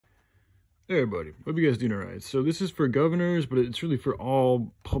Hey everybody, hope you guys doing alright. So this is for governors, but it's really for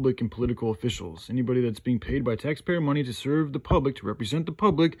all public and political officials. Anybody that's being paid by taxpayer money to serve the public, to represent the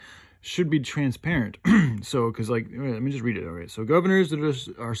public, should be transparent. So, because let me just read it. All right. So governors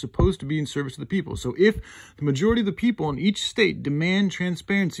that are supposed to be in service to the people. So if the majority of the people in each state demand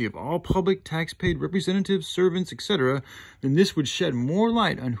transparency of all public tax-paid representatives, servants, etc., then this would shed more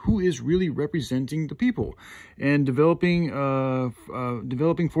light on who is really representing the people and developing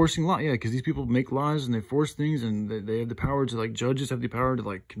forcing law. Yeah, because these people make laws and they force things, and they have the power to, like, judges have the power to,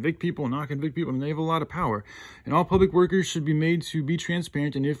 like, convict people and not convict people. I mean, they have a lot of power. And all public workers should be made to be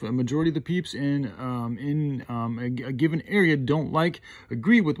transparent. And if a majority of the peeps in a given area don't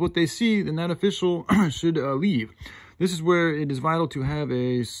agree with what they see, then that official should leave. This is where it is vital to have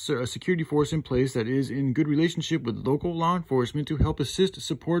a security force in place that is in good relationship with local law enforcement to help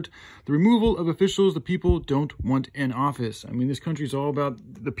support the removal of officials the people don't want in office. I mean, this country is all about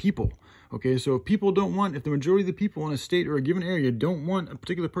the people. Okay, so if the majority of the people in a state or a given area don't want a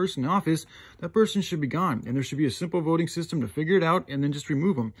particular person in office, that person should be gone. And there should be a simple voting system to figure it out and then just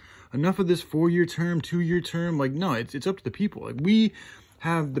remove them. Enough of this 4-year term, 2-year term. Like, no, it's up to the people. Like, we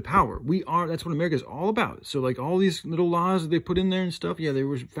have the power. That's what America is all about. So, like, all these little laws that they put in there and stuff, yeah, they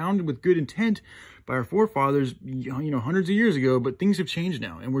were founded with good intent by our forefathers, hundreds of years ago, but things have changed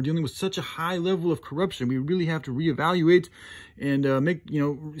now, and we're dealing with such a high level of corruption. We really have to reevaluate and make,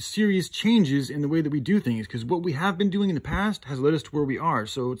 serious changes in the way that we do things, because what we have been doing in the past has led us to where we are.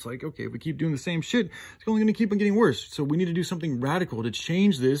 So it's like, okay, if we keep doing the same shit, it's only going to keep on getting worse. So we need to do something radical to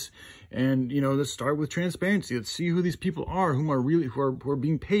change this. And, let's start with transparency. Let's see who these people are, who are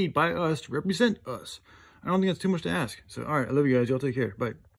being paid by us to represent us. I don't think that's too much to ask. So, all right, I love you guys. Y'all take care. Bye.